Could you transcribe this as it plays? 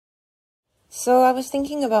So I was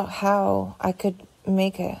thinking about how I could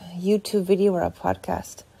make a YouTube video or a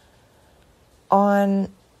podcast on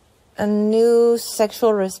a new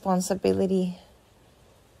sexual responsibility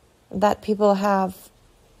that people have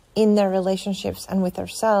in their relationships and with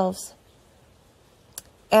themselves.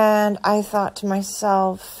 And I thought to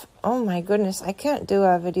myself, oh my goodness, I can't do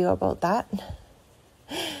a video about that.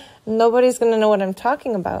 Nobody's going to know what I'm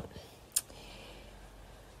talking about.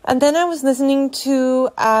 And then I was listening to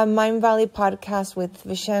a Mind Valley podcast with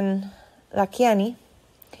Vishen Lakhiani,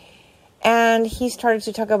 and he started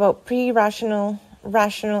to talk about pre-rational,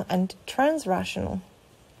 rational, and trans-rational.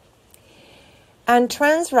 And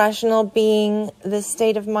trans-rational being the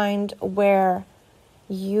state of mind where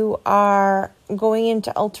you are going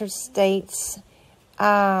into altered states, you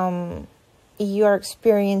are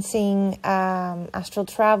experiencing astral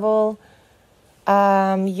travel,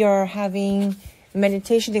 you're having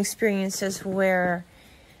meditation experiences where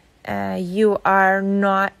you are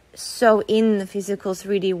not so in the physical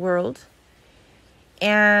 3D world.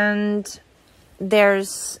 And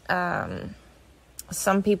there's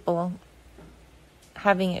some people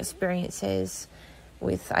having experiences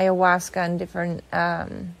with ayahuasca and different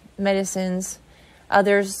medicines.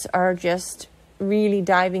 Others are just really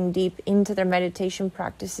diving deep into their meditation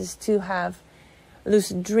practices to have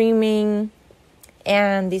lucid dreaming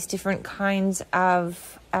and these different kinds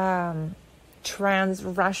of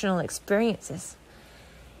trans-rational experiences.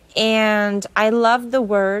 And I love the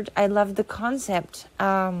word, I love the concept.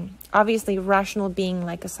 Obviously, rational being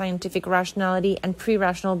like a scientific rationality, and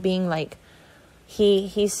pre-rational being like,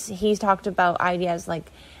 he's talked about ideas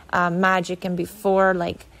like magic, and before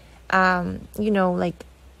like, like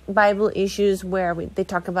Bible issues where they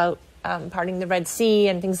talk about parting the Red Sea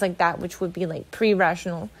and things like that, which would be like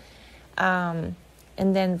pre-rational.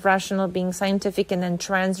 And then rational being scientific, and then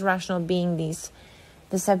trans-rational being this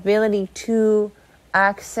ability to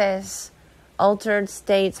access altered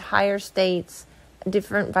states, higher states,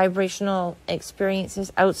 different vibrational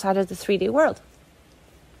experiences outside of the 3D world.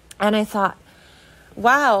 And I thought,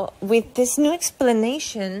 wow, with this new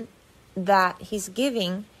explanation that he's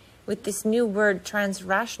giving, with this new word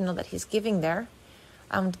trans-rational that he's giving there,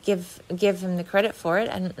 give him the credit for it.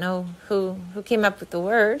 I don't know who came up with the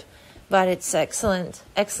word, but it's excellent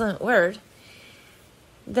word.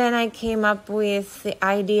 Then I came up with the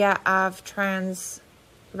idea of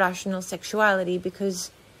trans-rational sexuality,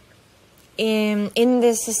 because in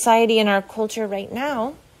this society, in our culture right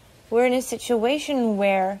now, we're in a situation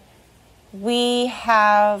where we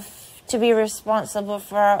have to be responsible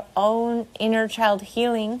for our own inner child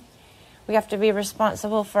healing. We have to be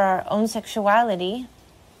responsible for our own sexuality.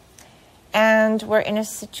 And we're in a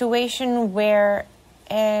situation where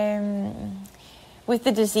with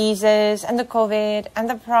the diseases and the COVID and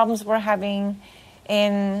the problems we're having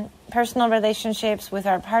in personal relationships with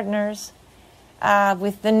our partners,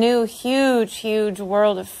 with the new huge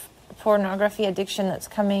world of pornography addiction that's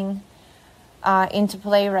coming into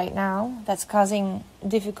play right now, that's causing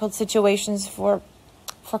difficult situations for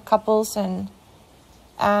couples, and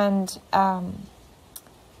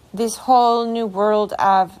this whole new world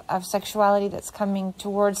of sexuality that's coming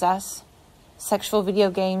towards us, sexual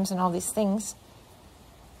video games and all these things.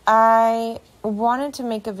 I wanted to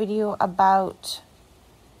make a video about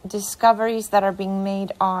discoveries that are being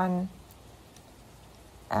made on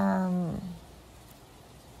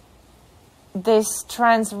this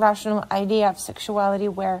trans-rational idea of sexuality,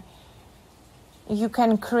 where you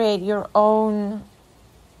can create your own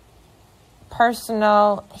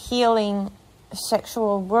personal healing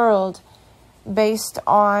sexual world based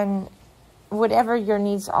on whatever your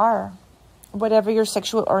needs are, whatever your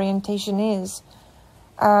sexual orientation is,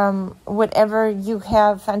 whatever you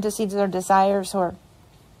have fantasies or desires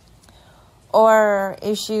or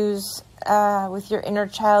issues with your inner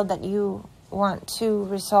child that you want to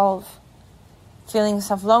resolve.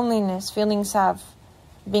 Feelings of loneliness, feelings of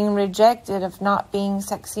being rejected, of not being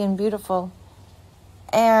sexy and beautiful.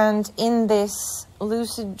 And in this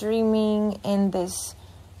lucid dreaming, in this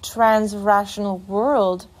trans-rational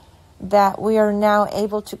world that we are now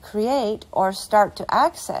able to create or start to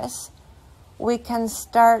access, we can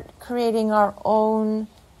start creating our own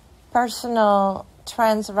personal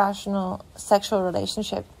trans-rational sexual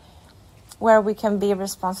relationship, where we can be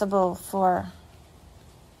responsible for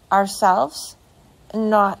ourselves,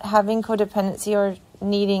 not having codependency or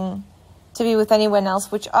needing to be with anyone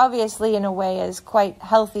else, which obviously in a way is quite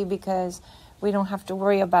healthy, because we don't have to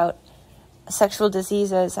worry about sexual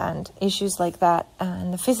diseases and issues like that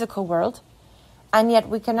in the physical world. And yet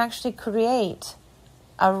we can actually create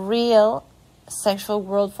a real sexual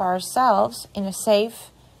world for ourselves in a safe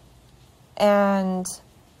and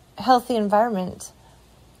healthy environment,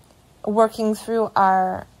 working through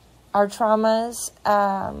our traumas,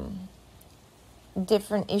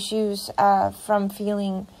 different issues from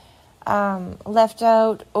feeling left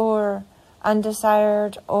out or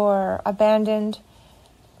undesired or abandoned,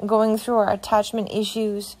 going through our attachment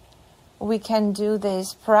issues. We can do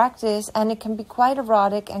this practice, and it can be quite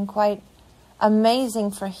erotic and quite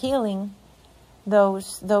amazing for healing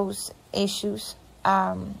those issues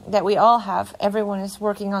that we all have. Everyone is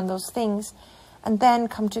working on those things, and then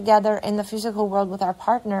come together in the physical world with our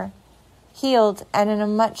partner, healed and in a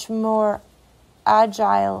much more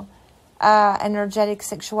agile, energetic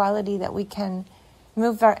sexuality, that we can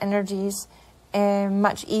move our energies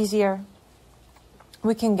much easier.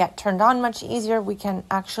 We can get turned on much easier. We can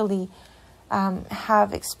actually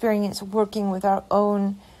have experience working with our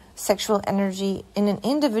own sexual energy in an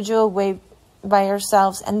individual way by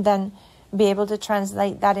ourselves, and then be able to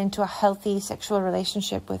translate that into a healthy sexual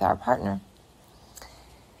relationship with our partner.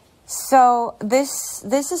 So this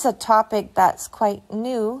is a topic that's quite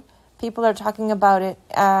new. People are talking about it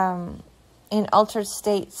in altered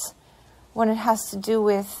states when it has to do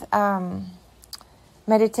with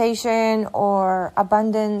meditation or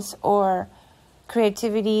abundance or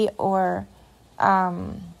creativity or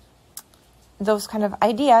those kind of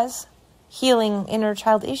ideas, healing inner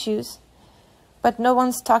child issues. But no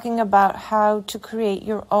one's talking about how to create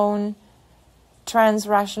your own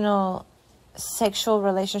trans-rational sexual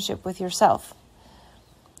relationship with yourself.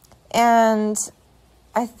 And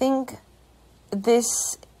I think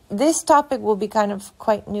this topic will be kind of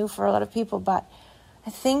quite new for a lot of people, but I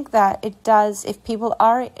think that it does, if people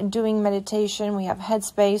are doing meditation, we have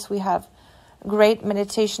Headspace, we have great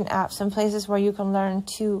meditation apps and places where you can learn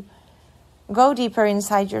to go deeper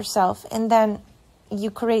inside yourself, and then you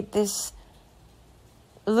create this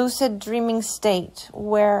lucid dreaming state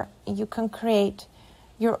where you can create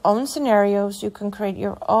your own scenarios, you can create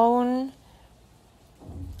your own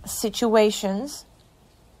situations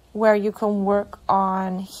where you can work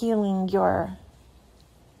on healing your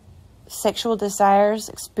sexual desires,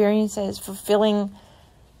 experiences, fulfilling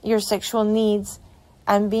your sexual needs,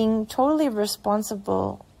 and being totally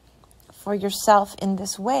responsible for yourself in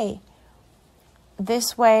this way.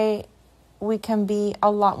 This way, we can be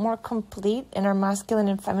a lot more complete in our masculine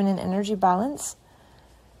and feminine energy balance.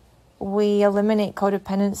 We eliminate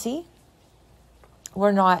codependency.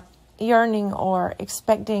 We're not yearning or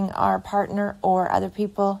expecting our partner or other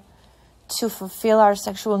people to fulfill our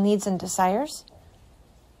sexual needs and desires.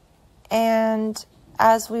 And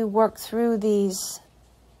as we work through these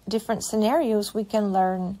different scenarios, we can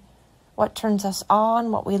learn what turns us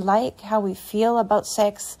on, what we like, how we feel about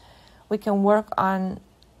sex. We can work on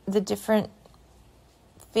the different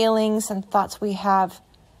feelings and thoughts we have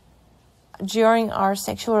during our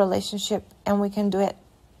sexual relationship, and we can do it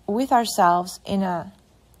with ourselves in a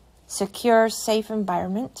secure, safe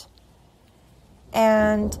environment.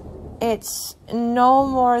 And it's no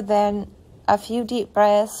more than a few deep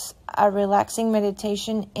breaths, a relaxing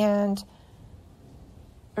meditation, and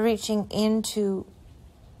reaching into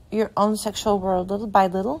your own sexual world little by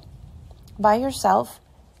little, by yourself,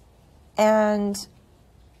 and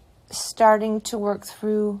starting to work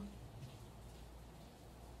through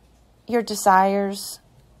your desires,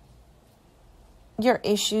 your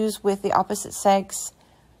issues with the opposite sex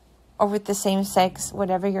or with the same sex,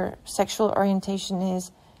 whatever your sexual orientation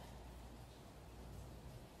is,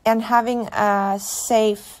 and having a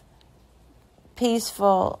safe,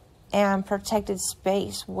 peaceful, and protected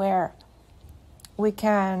space where we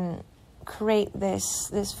can create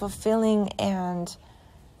this fulfilling, and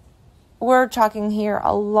we're talking here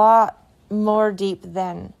a lot more deep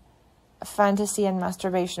than fantasy and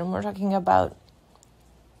masturbation. We're talking about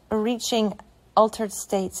reaching altered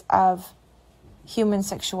states of human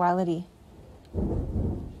sexuality,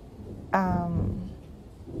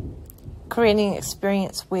 creating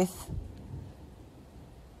experience with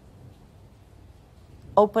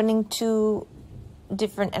opening to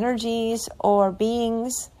different energies or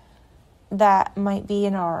beings that might be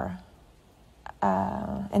in our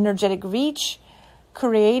energetic reach,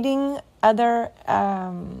 creating other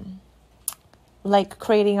like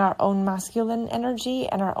creating our own masculine energy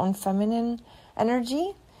and our own feminine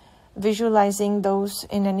energy, visualizing those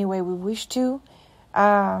in any way we wish to,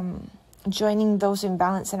 joining those in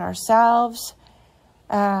balance in ourselves.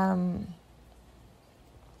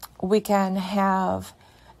 We can have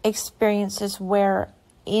experiences where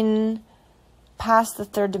in past the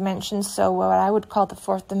third dimension, so what I would call the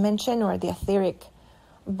fourth dimension, or the etheric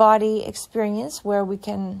body experience, where we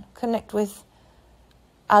can connect with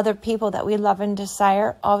other people that we love and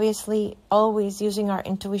desire, obviously always using our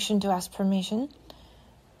intuition to ask permission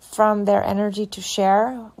from their energy to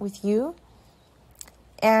share with you,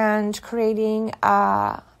 and creating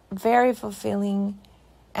a very fulfilling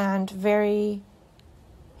and very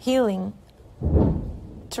healing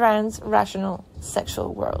trans-rational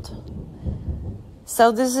sexual world.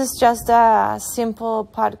 So this is just a simple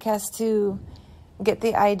podcast to get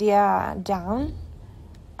the idea down.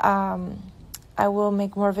 I will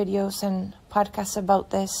make more videos and podcasts about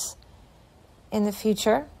this in the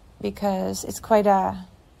future, because it's quite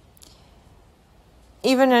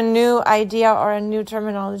even a new idea or a new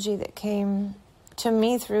terminology that came to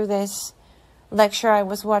me through this lecture I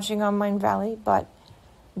was watching on Mind Valley. But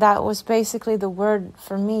that was basically the word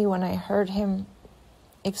for me when I heard him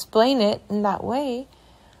explain it in that way,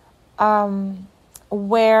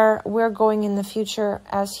 where we're going in the future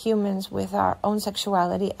as humans with our own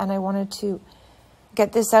sexuality. And I wanted to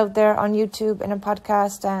get this out there on YouTube in a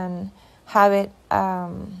podcast and have it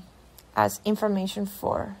as information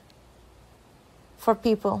for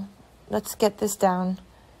people. Let's get this down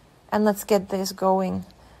and let's get this going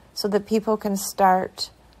so that people can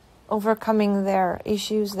start overcoming their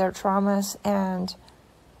issues, their traumas, and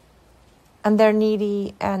their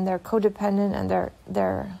needy and their codependent and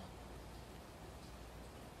their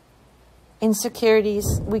insecurities.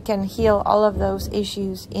 We can heal all of those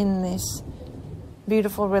issues in this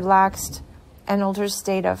beautiful, relaxed, and altered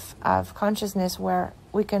state of consciousness, where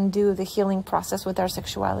we can do the healing process with our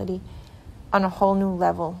sexuality on a whole new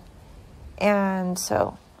level. And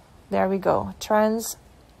so there we go.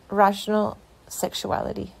 Trans-rational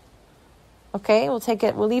sexuality. Okay,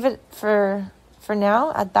 we'll leave it for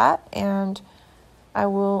now at that, and I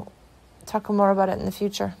will talk more about it in the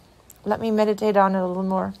future. Let me meditate on it a little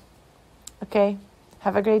more. Okay,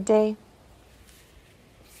 have a great day.